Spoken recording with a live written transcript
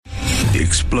The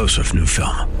explosive new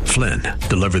film, Flynn,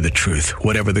 deliver the truth,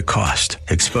 whatever the cost,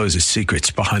 exposes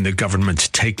secrets behind the government's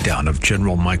takedown of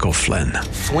General Michael Flynn.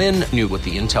 Flynn knew what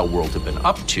the intel world had been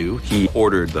up to. He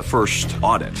ordered the first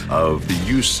audit of the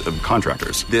use of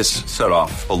contractors. This set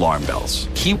off alarm bells.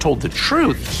 He told the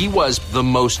truth. He was the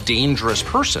most dangerous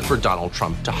person for Donald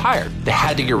Trump to hire. They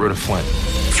had to get rid of Flynn.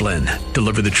 Flynn,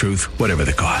 deliver the truth, whatever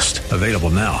the cost. Available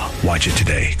now. Watch it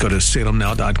today. Go to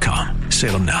salemnow.com.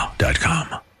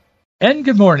 salemnow.com. And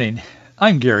good morning.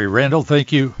 I'm Gary Randall.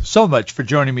 Thank you so much for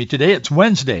joining me today. It's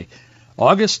Wednesday,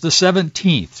 August the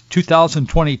 17th,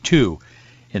 2022,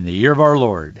 in the year of our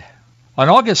Lord. On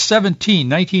August 17,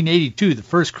 1982, the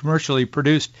first commercially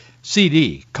produced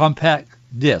CD, compact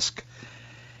disc.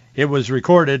 It was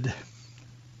recorded at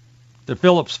the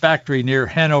Philips factory near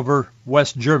Hanover,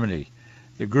 West Germany.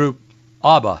 The group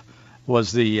ABBA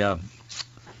was the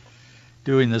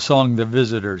doing the song The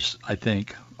Visitors, I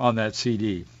think, on that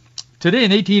CD. Today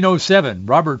in 1807,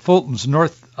 Robert Fulton's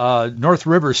North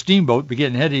River steamboat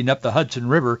began heading up the Hudson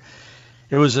River.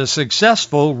 It was a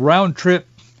successful round trip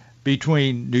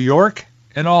between New York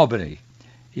and Albany.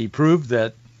 He proved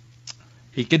that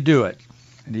he could do it,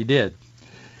 and he did.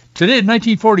 Today in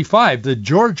 1945, the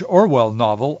George Orwell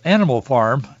novel Animal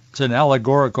Farm, it's an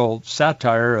allegorical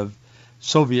satire of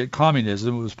Soviet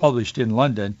communism. It was published in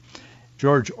London.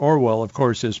 George Orwell, of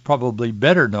course, is probably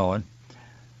better known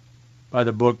by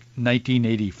the book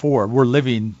 1984. We're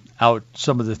living out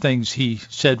some of the things he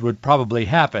said would probably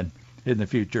happen in the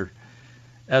future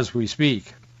as we speak.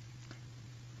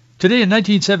 Today in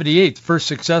 1978, the first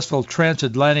successful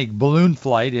transatlantic balloon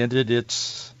flight ended.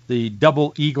 The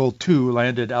Double Eagle II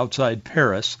landed outside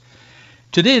Paris.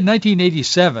 Today in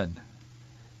 1987,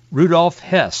 Rudolf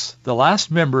Hess, the last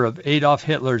member of Adolf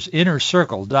Hitler's inner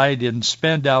circle, died in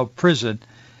Spandau prison.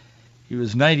 He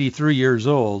was 93 years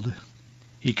old.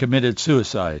 He committed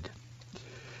suicide.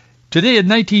 Today in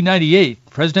 1998,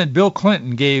 President Bill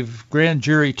Clinton gave grand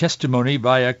jury testimony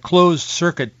via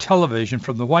closed-circuit television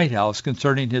from the White House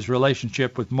concerning his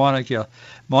relationship with Monica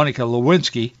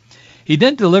Lewinsky. He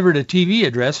then delivered a TV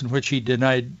address in which he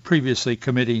denied previously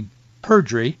committing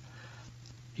perjury.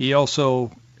 He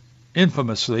also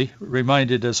infamously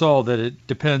reminded us all that it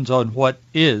depends on what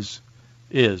is.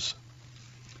 Today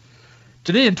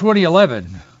in 2011,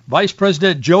 Vice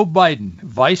President Joe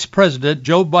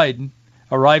Biden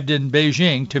arrived in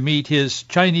Beijing to meet his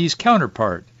Chinese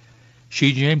counterpart,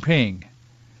 Xi Jinping.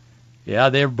 Yeah,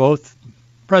 they're both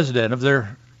president of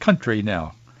their country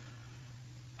now.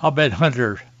 I'll bet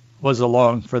Hunter was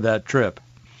along for that trip.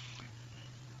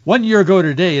 1 year ago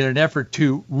today, in an effort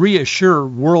to reassure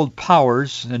world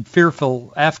powers and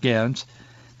fearful Afghans,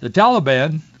 the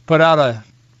Taliban put out a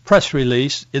press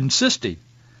release insisting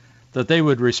that they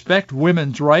would respect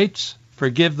women's rights,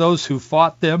 forgive those who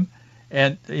fought them,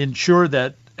 and ensure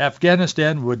that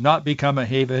Afghanistan would not become a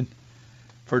haven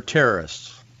for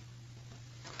terrorists.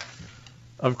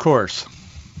 Of course.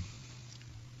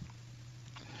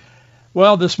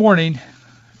 Well, this morning,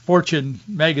 Fortune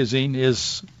magazine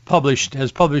has published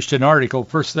an article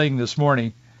first thing this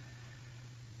morning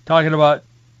talking about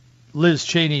Liz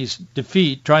Cheney's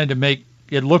defeat, trying to make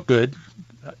it look good.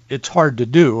 It's hard to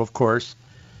do, of course.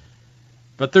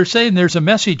 But they're saying there's a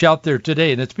message out there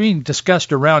today, and it's being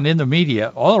discussed around in the media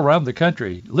all around the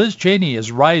country. Liz Cheney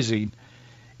is rising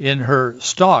in her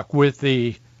stock with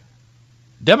the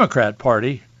Democrat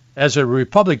Party as a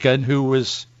Republican who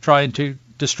was trying to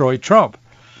destroy Trump.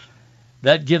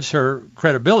 That gives her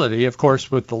credibility, of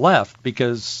course, with the left,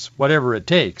 because whatever it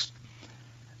takes.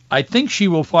 I think she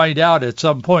will find out at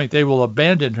some point they will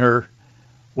abandon her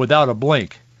without a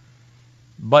blink.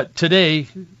 But today,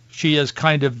 she is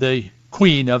kind of the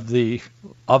queen of the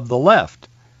left,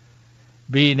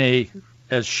 being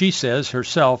as she says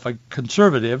herself, a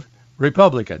conservative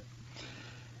Republican.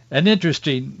 An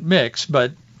interesting mix,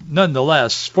 but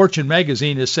nonetheless, Fortune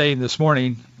magazine is saying this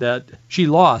morning that she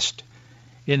lost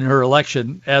in her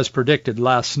election as predicted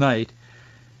last night,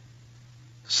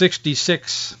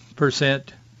 66%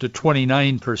 to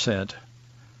 29%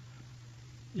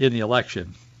 in the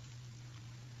election.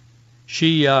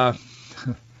 She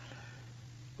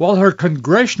while her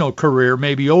congressional career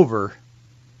may be over,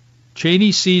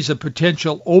 Cheney sees a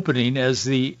potential opening as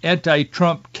the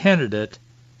anti-Trump candidate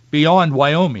beyond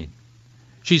Wyoming.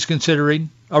 She's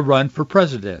considering a run for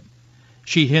president.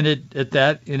 She hinted at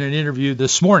that in an interview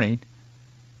this morning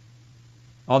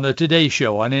on the Today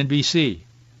Show on NBC.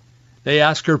 They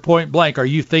asked her point blank, "Are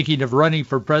you thinking of running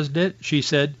for president?" She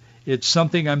said, "It's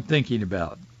something I'm thinking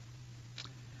about."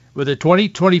 With the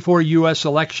 2024 U.S.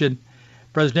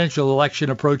 presidential election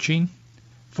approaching,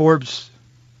 Fortune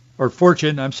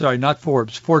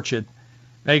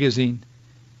magazine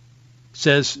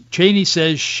says Cheney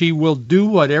says she will do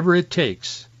whatever it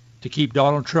takes to keep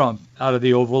Donald Trump out of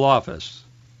the Oval Office.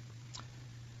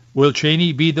 Will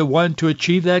Cheney be the one to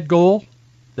achieve that goal?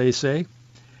 They say.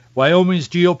 Wyoming's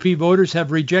GOP voters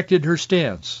have rejected her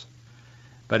stance.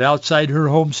 But outside her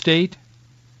home state,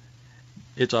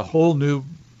 it's a whole new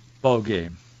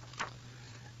ballgame.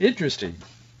 Interesting.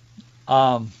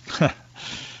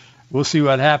 We'll see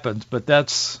what happens, but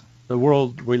that's the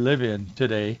world we live in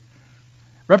today.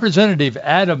 Representative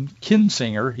Adam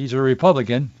Kinzinger, he's a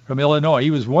Republican from Illinois.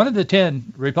 He was one of the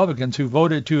 10 Republicans who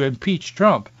voted to impeach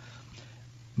Trump.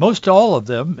 Most all of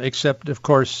them, except, of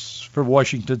course, for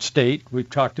Washington State. We've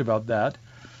talked about that.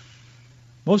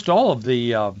 Most all of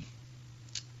the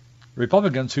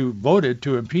Republicans who voted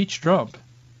to impeach Trump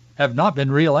have not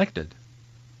been reelected.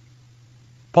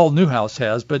 Paul Newhouse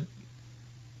has, but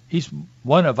he's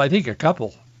one of, I think, a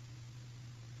couple.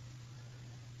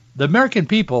 The American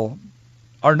people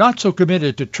are not so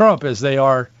committed to Trump as they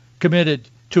are committed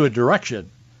to a direction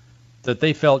that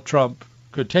they felt Trump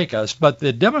could take us. But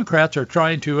the Democrats are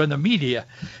trying to, and the media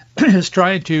is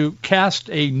trying to cast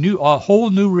a whole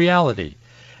new reality.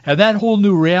 And that whole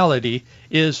new reality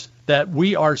is that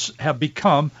we have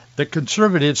become the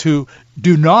conservatives who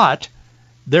do not,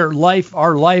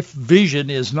 our life vision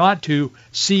is not to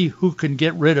see who can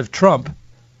get rid of Trump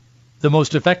the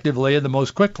most effectively and the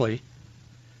most quickly.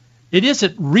 It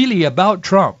isn't really about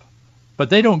Trump, but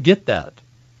they don't get that.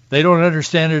 They don't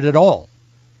understand it at all.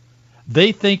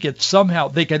 They think it's somehow,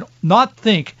 they can not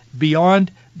think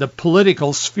beyond the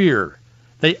political sphere.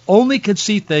 They only can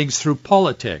see things through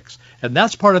politics. And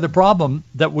that's part of the problem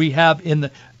that we have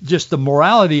in just the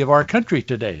morality of our country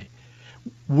today.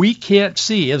 We can't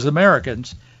see, as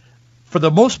Americans, for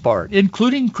the most part,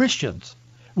 including Christians,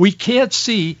 we can't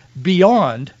see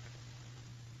beyond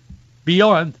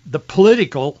the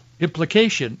political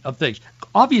implication of things.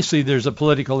 Obviously, there's a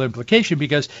political implication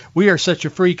because we are such a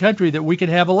free country that we can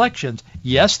have elections.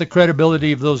 Yes, the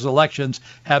credibility of those elections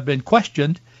have been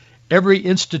questioned. Every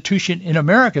institution in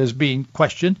America is being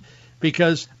questioned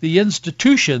because the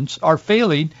institutions are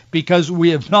failing because we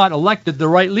have not elected the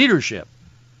right leadership.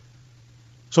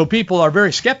 So people are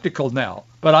very skeptical now.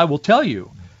 But I will tell you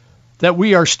that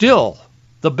we are still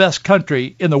the best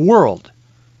country in the world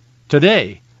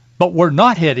today, but we're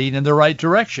not heading in the right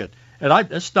direction.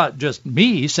 And it's not just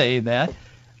me saying that.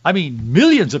 I mean,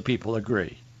 millions of people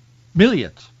agree.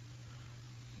 Millions.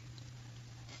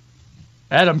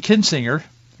 Adam Kinzinger,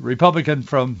 Republican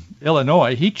from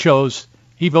Illinois,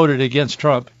 he voted against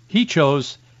Trump. He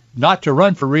chose not to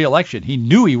run for re-election. He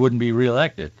knew he wouldn't be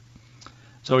re-elected.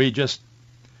 So he just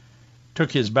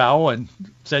took his bow and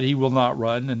said he will not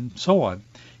run and so on.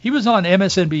 He was on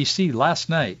MSNBC last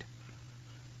night.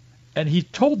 And he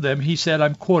told them, he said,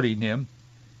 I'm quoting him,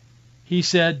 he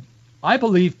said, I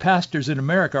believe pastors in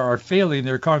America are failing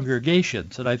their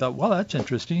congregations. And I thought, well, that's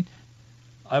interesting.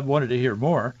 I wanted to hear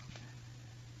more.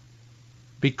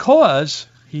 Because,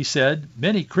 he said,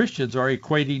 many Christians are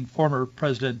equating former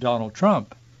President Donald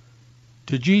Trump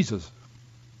to Jesus.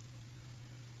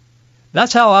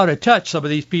 That's how out of touch some of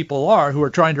these people are who are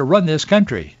trying to run this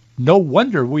country. No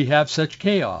wonder we have such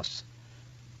chaos.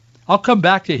 I'll come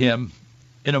back to him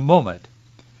in a moment.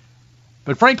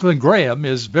 But Franklin Graham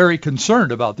is very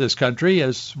concerned about this country,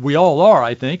 as we all are,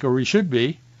 I think, or we should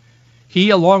be. He,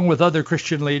 along with other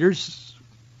Christian leaders,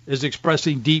 is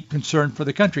expressing deep concern for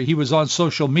the country. He was on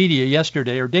social media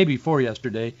yesterday, or day before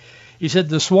yesterday. He said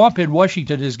the swamp in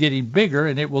Washington is getting bigger,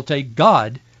 and it will take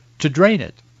God to drain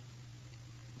it.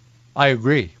 I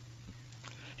agree.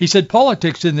 He said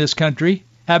politics in this country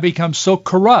have become so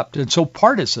corrupt and so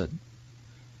partisan.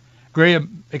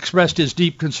 Graham expressed his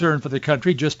deep concern for the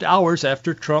country just hours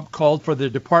after Trump called for the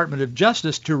Department of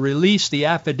Justice to release the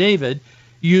affidavit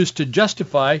used to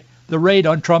justify the raid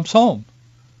on Trump's home.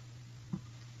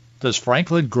 Does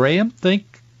Franklin Graham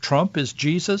think Trump is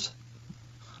Jesus?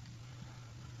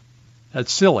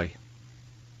 That's silly.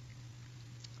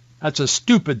 That's a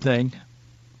stupid thing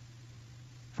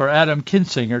for Adam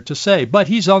Kinzinger to say. But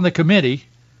he's on the committee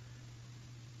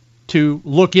to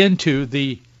look into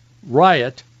the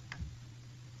riot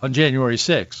on January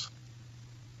 6th.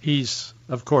 He's,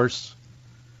 of course,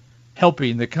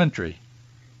 helping the country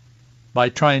by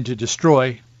trying to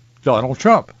destroy Donald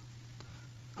Trump,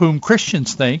 whom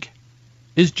Christians think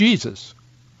is Jesus.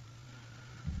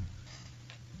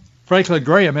 Franklin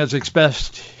Graham has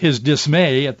expressed his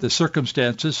dismay at the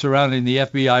circumstances surrounding the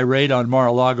FBI raid on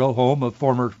Mar-a-Lago, home of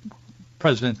former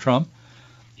President Trump.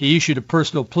 He issued a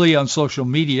personal plea on social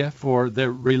media for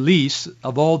the release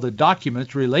of all the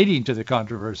documents relating to the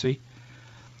controversy.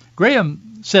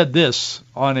 Graham said this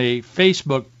on a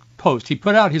Facebook post. He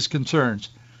put out his concerns.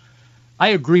 I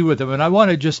agree with him, and I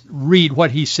want to just read what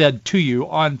he said to you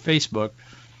on Facebook.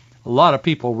 A lot of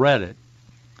people read it.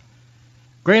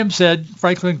 Graham said,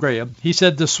 Franklin Graham, he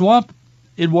said, the swamp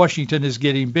in Washington is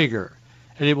getting bigger,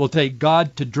 and it will take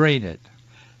God to drain it.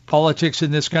 Politics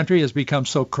in this country has become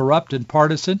so corrupt and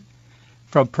partisan.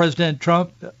 From President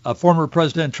Trump, former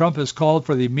President Trump has called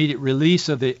for the immediate release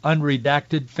of the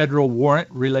unredacted federal warrant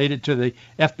related to the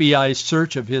FBI's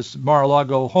search of his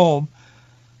Mar-a-Lago home.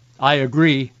 I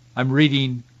agree. I'm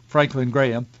reading Franklin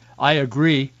Graham. I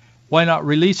agree. Why not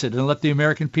release it and let the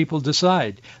American people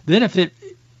decide? Then if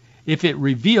it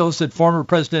reveals that former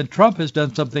President Trump has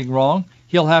done something wrong,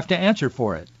 he'll have to answer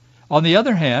for it. On the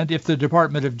other hand, if the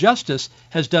Department of Justice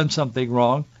has done something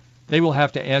wrong, they will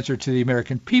have to answer to the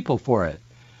American people for it.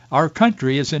 Our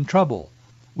country is in trouble.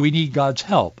 We need God's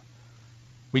help.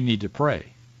 We need to pray.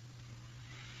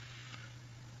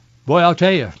 Boy, I'll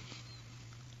tell you,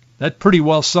 that pretty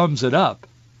well sums it up.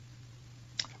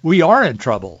 We are in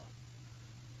trouble,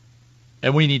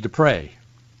 and we need to pray.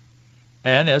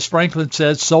 And as Franklin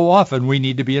says so often, we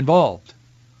need to be involved.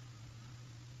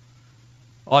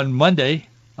 On Monday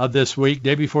of this week,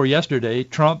 day before yesterday,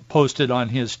 Trump posted on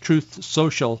his Truth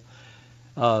Social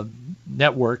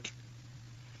network,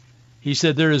 he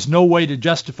said, there is no way to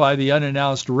justify the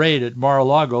unannounced raid at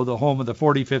Mar-a-Lago, the home of the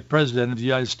 45th President of the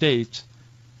United States.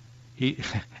 He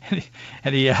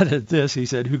added this, he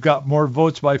said, who got more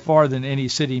votes by far than any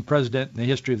sitting president in the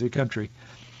history of the country.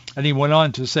 And he went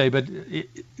on to say, but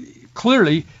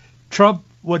clearly Trump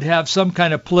would have some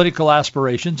kind of political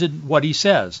aspirations in what he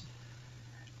says.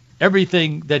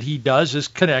 Everything that he does is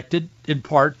connected in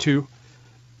part to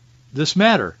this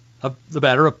matter, the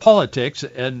matter of politics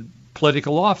and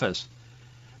political office.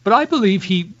 But I believe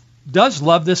he does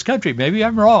love this country. Maybe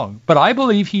I'm wrong, but I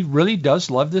believe he really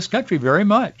does love this country very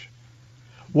much.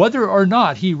 Whether or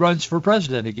not he runs for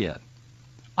president again,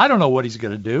 I don't know what he's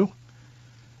going to do.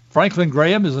 Franklin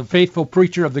Graham is a faithful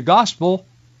preacher of the gospel,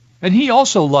 and he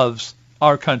also loves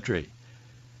our country.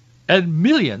 And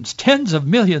millions, tens of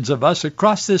millions of us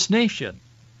across this nation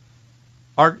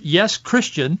are, yes,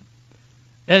 Christian,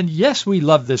 and yes, we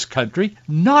love this country,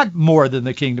 not more than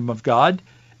the kingdom of God,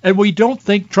 and we don't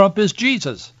think Trump is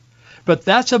Jesus. But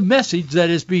that's a message that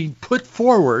is being put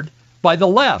forward by the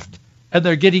left, and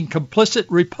they're getting complicit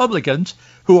Republicans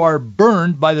who are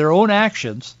burned by their own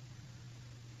actions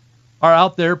are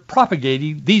out there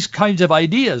propagating these kinds of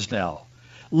ideas now.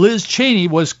 Liz Cheney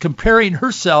was comparing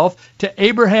herself to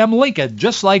Abraham Lincoln,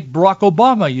 just like Barack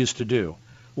Obama used to do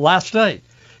last night.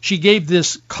 She gave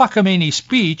this cockamamie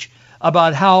speech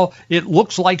about how it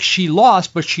looks like she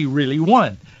lost, but she really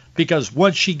won. Because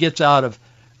once she gets out of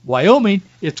Wyoming,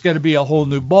 it's going to be a whole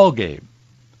new ball game.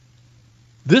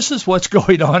 This is what's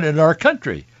going on in our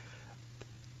country.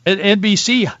 And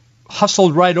NBC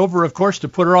hustled right over, of course, to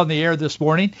put her on the air this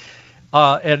morning.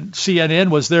 And CNN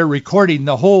was there recording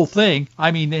the whole thing.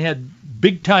 I mean, they had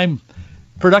big-time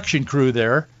production crew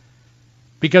there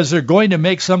because they're going to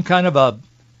make some kind of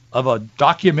a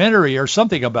documentary or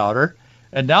something about her.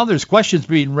 And now there's questions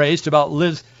being raised about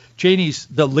Liz Cheney's,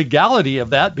 the legality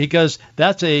of that, because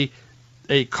that's a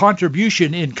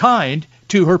contribution in kind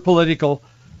to her political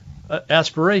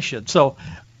aspiration. So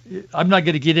I'm not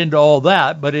going to get into all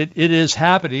that, but it is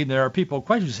happening. There are people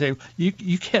questioning, saying,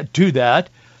 you can't do that,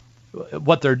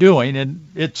 what they're doing, and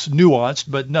it's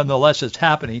nuanced, but nonetheless it's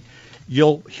happening.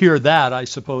 You'll hear that, I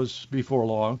suppose, before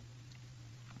long.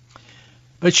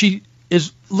 But she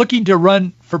is looking to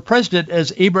run for president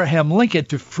as Abraham Lincoln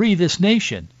to free this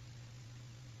nation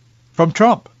from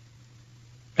Trump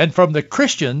and from the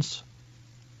Christians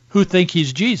who think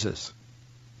he's Jesus.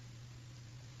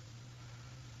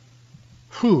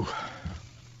 Whew.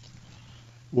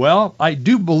 Well, I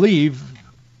do believe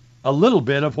a little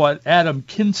bit of what Adam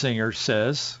Kinzinger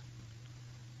says.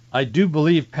 I do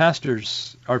believe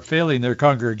pastors are failing their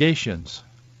congregations,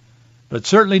 but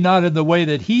certainly not in the way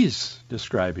that he's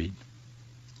describing.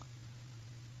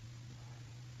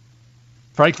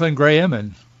 Franklin Graham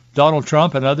and Donald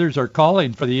Trump and others are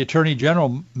calling for the Attorney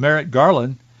General, Merrick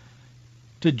Garland,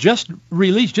 to just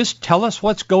tell us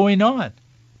what's going on.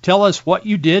 Tell us what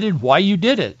you did and why you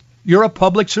did it. You're a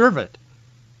public servant.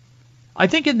 I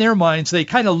think in their minds they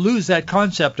kind of lose that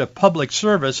concept of public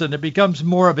service, and it becomes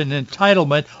more of an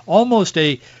entitlement, almost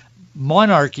a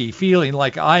monarchy feeling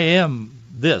like I am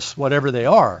this, whatever they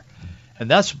are. And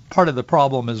that's part of the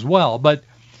problem as well. But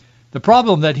the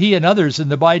problem that he and others in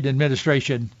the Biden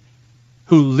administration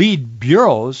who lead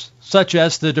bureaus such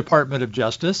as the Department of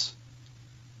Justice,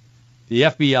 the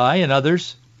FBI and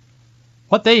others,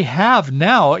 what they have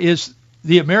now is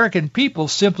the American people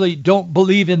simply don't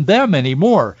believe in them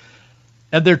anymore.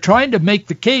 And they're trying to make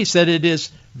the case that it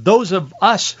is those of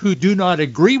us who do not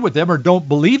agree with them or don't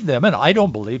believe them, and I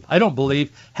don't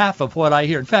believe half of what I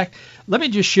hear. In fact, let me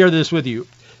just share this with you.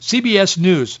 CBS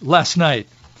News last night.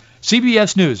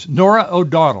 CBS News, Norah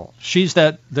O'Donnell. She's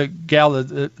the gal,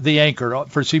 the anchor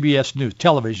for CBS News,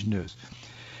 television news.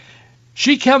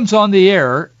 She comes on the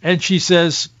air and she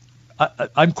says,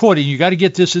 I'm quoting, you got to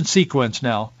get this in sequence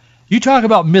now. You talk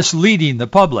about misleading the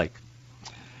public.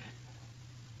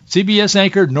 CBS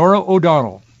anchor Norah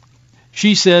O'Donnell.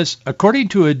 She says, according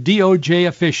to a DOJ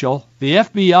official, the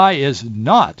FBI is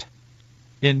not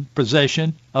in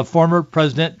possession of former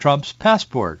President Trump's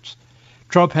passports.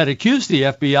 Trump had accused the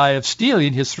FBI of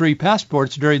stealing his 3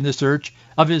 passports during the search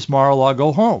of his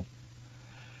Mar-a-Lago home.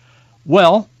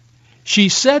 Well, she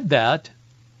said that,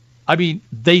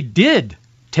 they did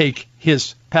take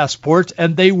his passports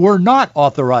and they were not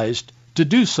authorized to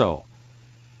do so.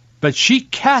 But she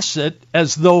casts it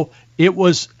as though it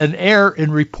was an error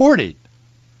in reporting,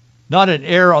 not an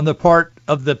error on the part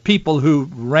of the people who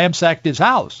ransacked his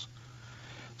house.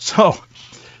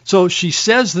 So she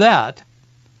says that,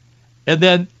 and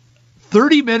then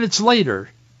 30 minutes later,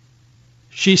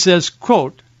 she says,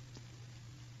 quote,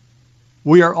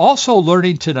 we are also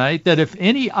learning tonight that if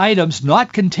any items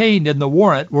not contained in the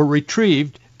warrant were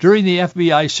retrieved during the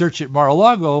FBI search at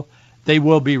Mar-a-Lago, they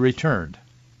will be returned.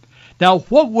 Now,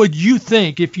 what would you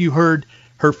think if you heard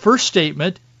her first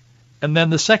statement and then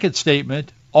the second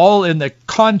statement, all in the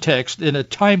context, in a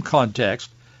time context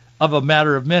of a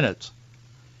matter of minutes?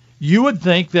 You would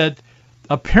think that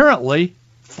apparently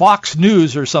Fox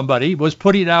News or somebody was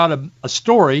putting out a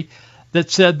story that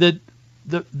said that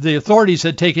the authorities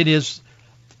had taken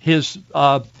his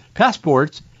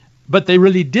passports, but they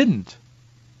really didn't.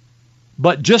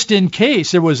 But just in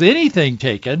case there was anything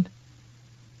taken,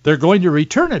 they're going to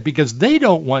return it because they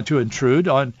don't want to intrude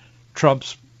on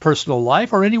Trump's personal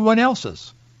life or anyone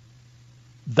else's.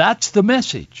 That's the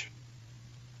message.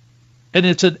 And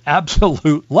it's an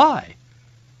absolute lie.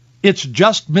 It's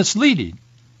just misleading.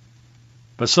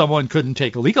 But someone couldn't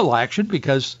take legal action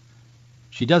because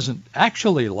she doesn't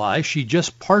actually lie. She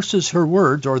just parses her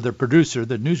words, or the producer,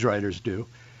 the news writers do.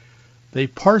 They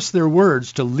parse their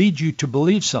words to lead you to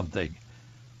believe something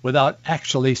without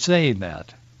actually saying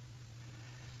that.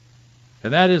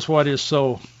 And that is what is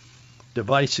so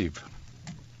divisive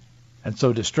and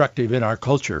so destructive in our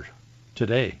culture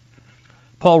today.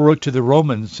 Paul wrote to the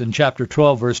Romans in chapter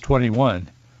 12, verse 21,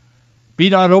 be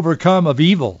not overcome of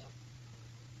evil,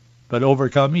 but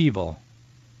overcome evil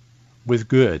with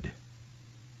good.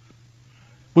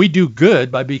 We do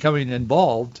good by becoming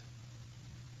involved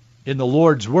in the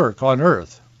Lord's work on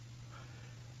earth.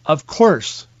 Of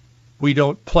course, we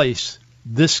don't place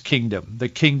this kingdom, the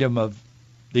kingdom of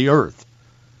the earth,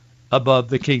 above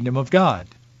the kingdom of God.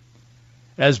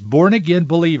 As born-again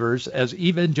believers, as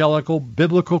evangelical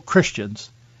biblical Christians,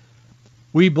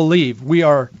 we believe we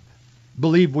are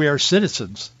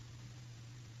citizens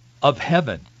of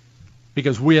heaven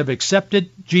because we have accepted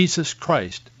Jesus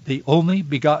Christ, the only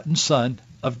begotten Son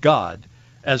of God,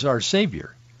 as our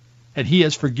Savior. And he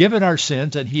has forgiven our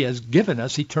sins and he has given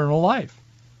us eternal life.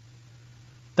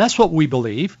 That's what we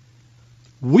believe.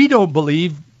 We don't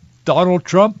believe Donald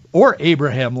Trump or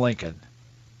Abraham Lincoln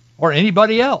or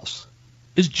anybody else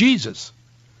is Jesus.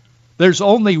 There's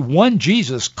only one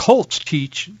Jesus. Cults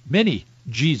teach many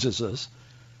Jesuses,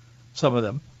 some of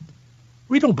them.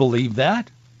 We don't believe that.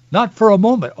 Not for a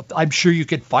moment. I'm sure you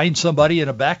could find somebody in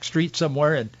a back street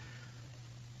somewhere in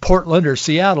Portland or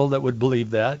Seattle that would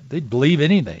believe that. They'd believe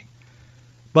anything.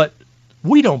 But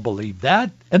we don't believe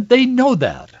that, and they know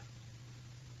that.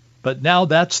 But now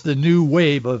that's the new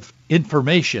wave of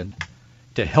information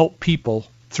to help people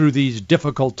through these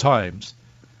difficult times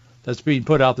that's being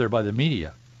put out there by the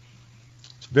media.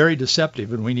 It's very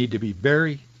deceptive, and we need to be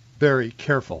very, very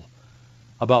careful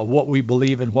about what we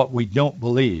believe and what we don't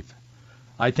believe.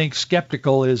 I think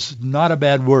skeptical is not a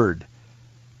bad word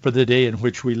for the day in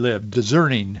which we live.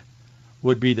 Discerning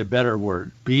would be the better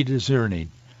word. Be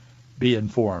discerning. Be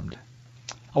informed.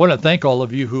 I want to thank all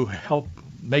of you who help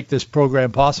make this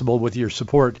program possible with your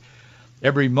support.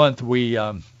 Every month we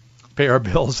pay our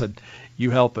bills, and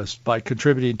you help us by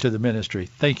contributing to the ministry.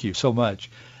 Thank you so much.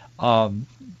 I'm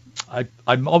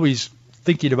always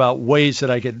thinking about ways that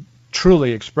I can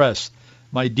truly express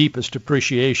my deepest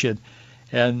appreciation,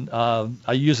 and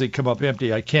I usually come up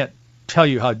empty. I can't tell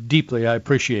you how deeply I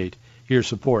appreciate your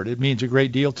support. It means a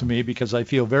great deal to me because I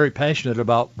feel very passionate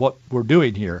about what we're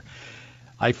doing here.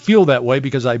 I feel that way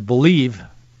because I believe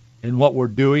in what we're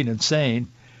doing and saying.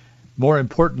 More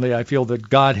importantly, I feel that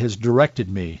God has directed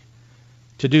me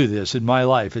to do this in my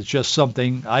life. It's just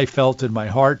something I felt in my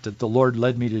heart that the Lord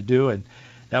led me to do, and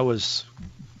that was,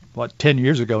 10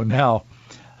 years ago now.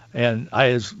 And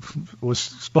I was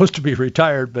supposed to be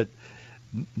retired, but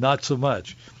not so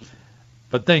much.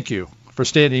 But thank you for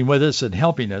standing with us and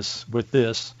helping us with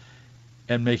this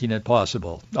and making it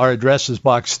possible. Our address is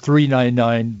Box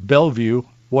 399, Bellevue,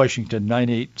 Washington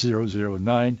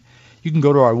 98009. You can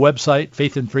go to our website,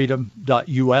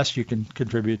 faithandfreedom.us. You can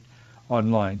contribute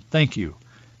online. Thank you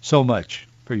so much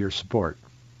for your support.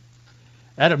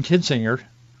 Adam Kinzinger,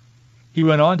 he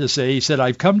went on to say, he said,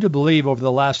 I've come to believe over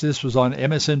the last, this was on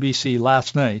MSNBC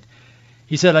last night,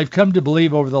 he said, I've come to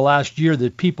believe over the last year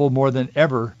that people more than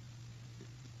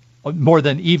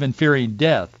even fearing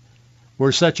death,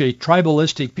 were such a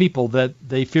tribalistic people that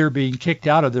they fear being kicked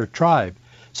out of their tribe.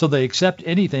 So they accept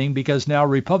anything because now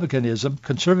Republicanism,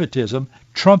 conservatism,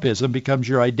 Trumpism becomes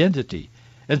your identity.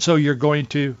 And so you're going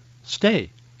to stay.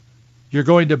 You're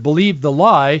going to believe the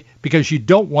lie because you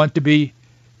don't want to be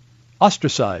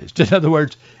ostracized. In other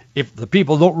words, if the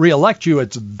people don't reelect you,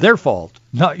 it's their fault,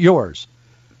 not yours.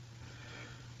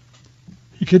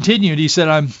 He continued, he said,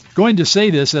 I'm going to say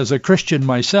this as a Christian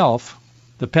myself.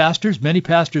 The pastors, many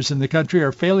pastors in the country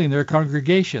are failing their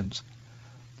congregations.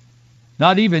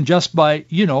 Not even just by,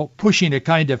 pushing a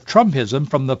kind of Trumpism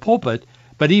from the pulpit,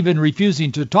 but even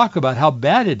refusing to talk about how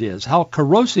bad it is, how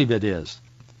corrosive it is.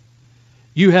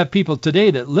 You have people today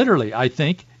that literally, I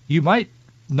think, you might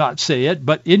not say it,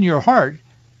 but in your heart,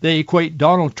 they equate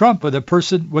Donald Trump with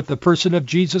the person of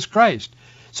Jesus Christ.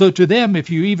 So to them,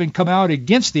 if you even come out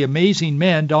against the amazing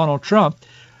man, Donald Trump,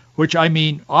 which I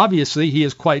mean, obviously he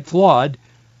is quite flawed,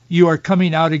 you are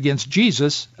coming out against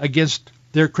Jesus, against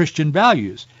their Christian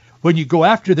values. When you go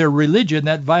after their religion,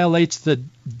 that violates the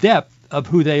depth of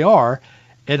who they are,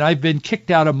 and I've been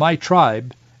kicked out of my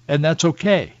tribe, and that's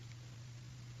okay.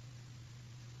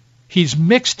 He's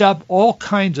mixed up all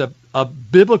kinds of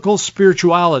biblical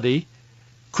spirituality,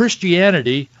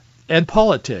 Christianity, and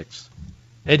politics.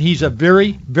 And he's a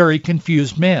very, very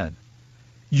confused man.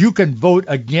 You can vote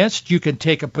against, you can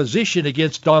take a position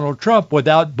against Donald Trump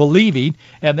without believing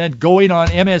and then going on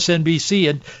MSNBC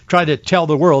and try to tell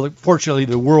the world. Fortunately,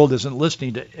 the world isn't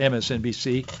listening to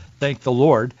MSNBC, thank the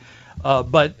Lord.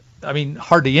 But, I mean,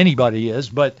 hardly anybody is.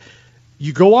 But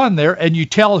you go on there and you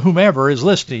tell whomever is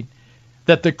listening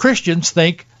that the Christians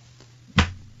think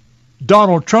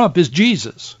Donald Trump is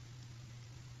Jesus.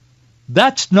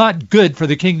 That's not good for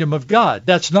the kingdom of God.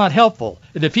 That's not helpful.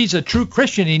 And if he's a true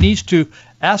Christian, he needs to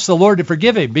ask the Lord to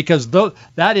forgive him, because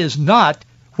that is not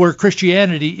where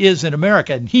Christianity is in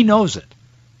America, and he knows it.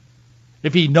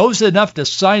 If he knows enough to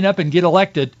sign up and get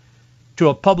elected to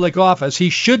a public office, he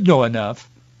should know enough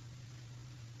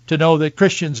to know that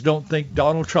Christians don't think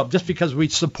Donald Trump, just because we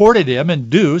supported him,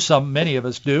 and many of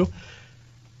us do,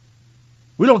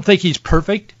 we don't think he's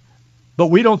perfect, but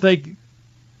we don't think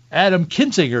Adam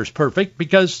Kinzinger is perfect,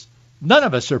 because none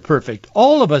of us are perfect.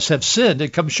 All of us have sinned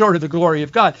and come short of the glory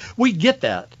of God. We get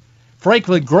that.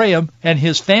 Franklin Graham and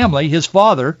his family, his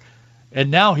father, and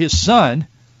now his son,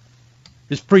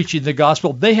 is preaching the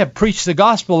gospel. They have preached the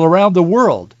gospel around the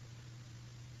world.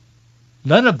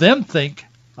 None of them think,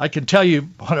 I can tell you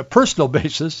on a personal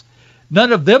basis,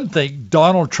 none of them think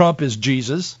Donald Trump is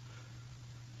Jesus.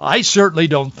 I certainly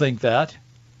don't think that.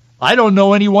 I don't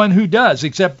know anyone who does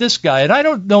except this guy, and I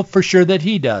don't know for sure that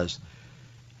he does.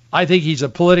 I think he's a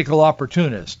political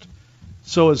opportunist.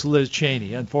 So is Liz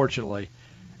Cheney, unfortunately.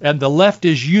 And the left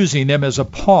is using them as a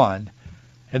pawn,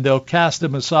 and they'll cast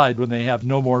them aside when they have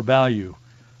no more value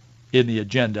in the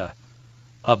agenda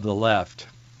of the left.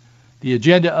 The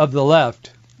agenda of the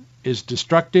left is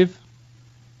destructive.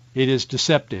 It is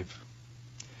deceptive.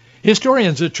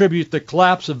 Historians attribute the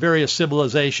collapse of various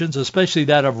civilizations, especially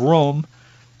that of Rome,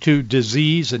 to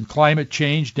disease and climate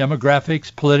change,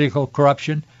 demographics, political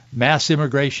corruption, mass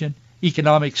immigration,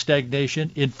 economic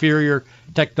stagnation, inferior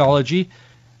technology,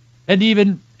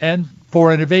 and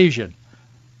foreign invasion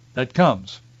that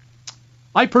comes.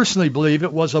 I personally believe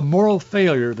it was a moral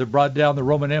failure that brought down the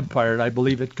Roman Empire, and I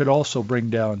believe it could also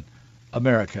bring down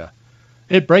America.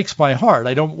 It breaks my heart.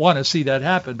 I don't want to see that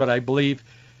happen, but I believe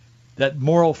that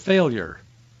moral failure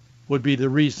would be the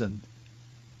reason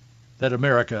that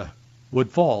America would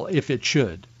fall, if it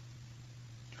should.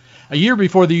 A year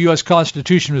before the U.S.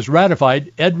 Constitution was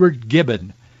ratified, Edward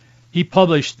Gibbon, he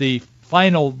published the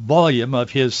final volume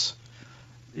of it's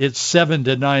 7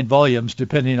 to 9 volumes,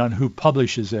 depending on who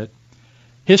publishes it,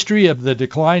 History of the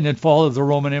Decline and Fall of the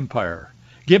Roman Empire.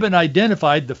 Gibbon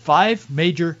identified the 5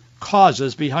 major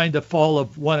causes behind the fall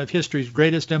of one of history's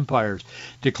greatest empires.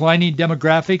 Declining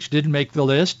demographics didn't make the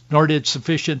list, nor did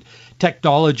sufficient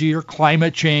technology or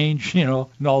climate change, and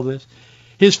all this.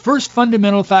 His first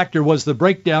fundamental factor was the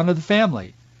breakdown of the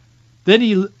family. Then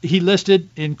he listed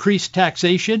increased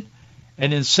taxation,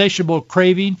 an insatiable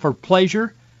craving for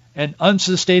pleasure, an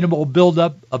unsustainable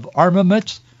buildup of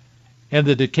armaments, and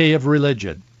the decay of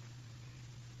religion.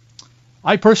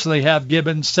 I personally have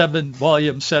Gibbon's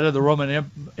 7-volume set of the Roman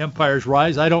Empire's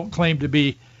rise. I don't claim to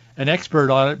be an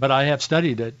expert on it, but I have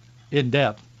studied it in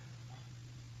depth.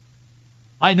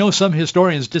 I know some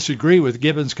historians disagree with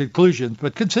Gibbon's conclusions,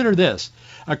 but consider this.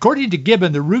 According to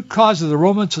Gibbon, the root cause of the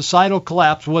Roman societal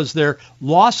collapse was their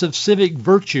loss of civic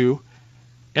virtue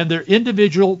and their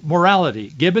individual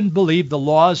morality. Gibbon believed the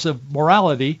laws of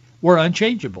morality were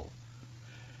unchangeable.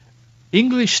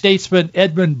 English statesman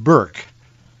Edmund Burke,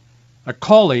 a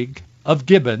colleague of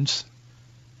Gibbon's,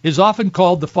 is often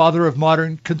called the father of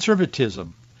modern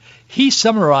conservatism. He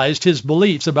summarized his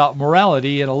beliefs about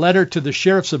morality in a letter to the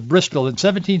sheriffs of Bristol in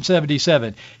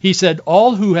 1777. He said,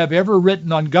 "All who have ever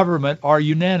written on government are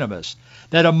unanimous,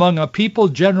 that among a people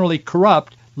generally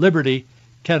corrupt, liberty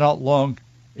cannot long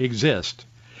exist."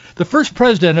 The first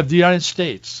president of the United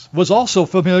States was also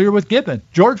familiar with Gibbon,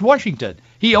 George Washington.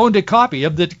 He owned a copy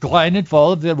of The Decline and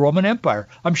Fall of the Roman Empire.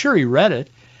 I'm sure he read it.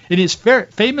 In his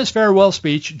famous farewell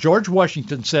speech, George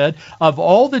Washington said, "Of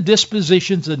all the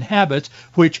dispositions and habits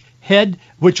which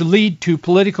lead to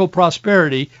political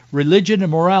prosperity, religion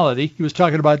and morality," he was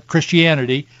talking about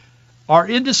Christianity, "are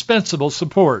indispensable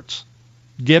supports."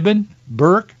 Gibbon,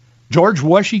 Burke, George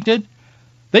Washington,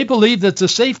 they believed that the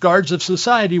safeguards of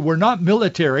society were not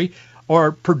military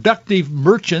or productive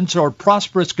merchants or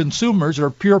prosperous consumers or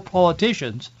pure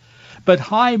politicians, but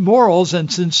high morals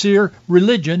and sincere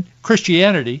religion,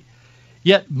 Christianity.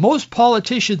 Yet most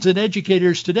politicians and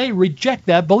educators today reject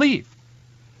that belief.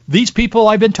 These people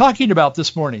I've been talking about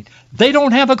this morning, they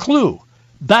don't have a clue.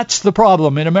 That's the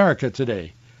problem in America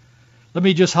today. Let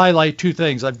me just highlight two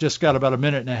things. I've just got about a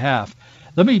minute and a half.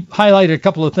 Let me highlight a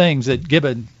couple of things that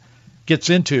Gibbon gets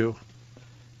into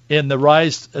in the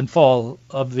rise and fall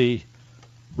of the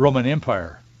Roman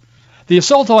Empire. The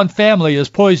assault on family is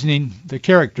poisoning the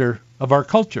character of our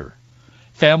culture.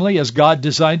 Family, as God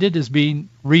designed it, is being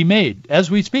remade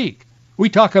as we speak. We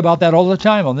talk about that all the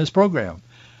time on this program.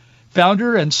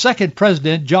 Founder and second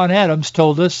president John Adams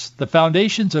told us the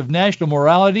foundations of national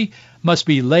morality must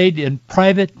be laid in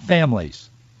private families.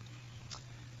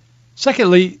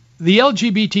 Secondly, the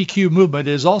LGBTQ movement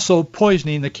is also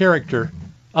poisoning the character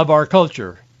of our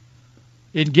culture.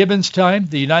 In Gibbon's time,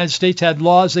 the United States had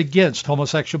laws against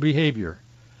homosexual behavior.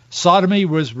 Sodomy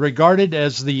was regarded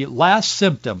as the last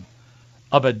symptom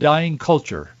of a dying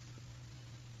culture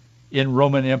in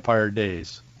Roman Empire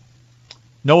days.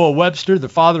 Noah Webster, the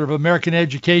father of American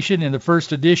education, in the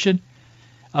first edition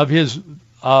of his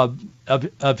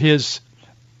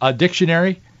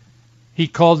dictionary, he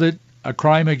called it a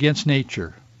crime against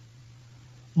nature.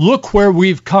 Look where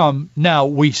we've come now.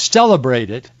 We celebrate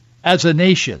it as a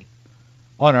nation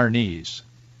on our knees.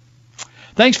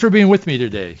 Thanks for being with me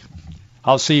today.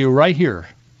 I'll see you right here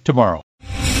tomorrow.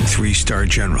 3-star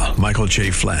General Michael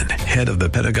J. Flynn, head of the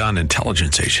Pentagon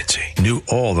Intelligence Agency, knew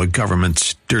all the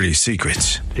government's dirty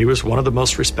secrets. He was one of the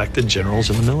most respected generals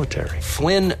in the military.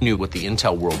 Flynn knew what the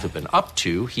intel world had been up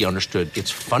to. He understood its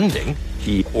funding.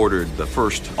 He ordered the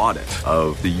first audit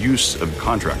of the use of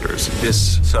contractors.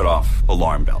 This set off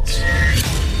alarm bells.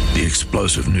 The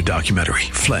explosive new documentary,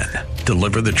 Flynn,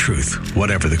 Deliver the Truth,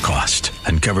 Whatever the Cost,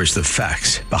 uncovers the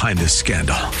facts behind this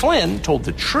scandal. Flynn told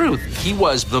the truth. He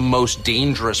was the most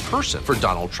dangerous person for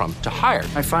Donald Trump to hire.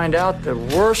 I find out the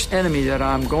worst enemy that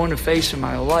I'm going to face in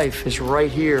my life is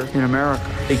right here in America.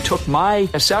 They took my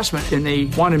assessment and they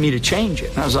wanted me to change it.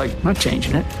 And I was like, I'm not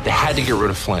changing it. They had to get rid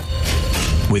of Flynn.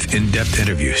 With in-depth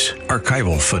interviews,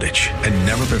 archival footage, and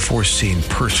never-before-seen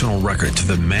personal records of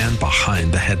the man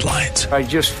behind the headlines. I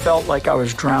just felt like I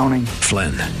was drowning.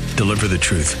 Flynn, Deliver the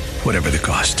Truth, Whatever the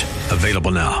Cost.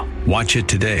 Available now. Watch it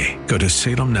today. Go to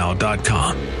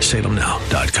salemnow.com.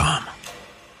 salemnow.com.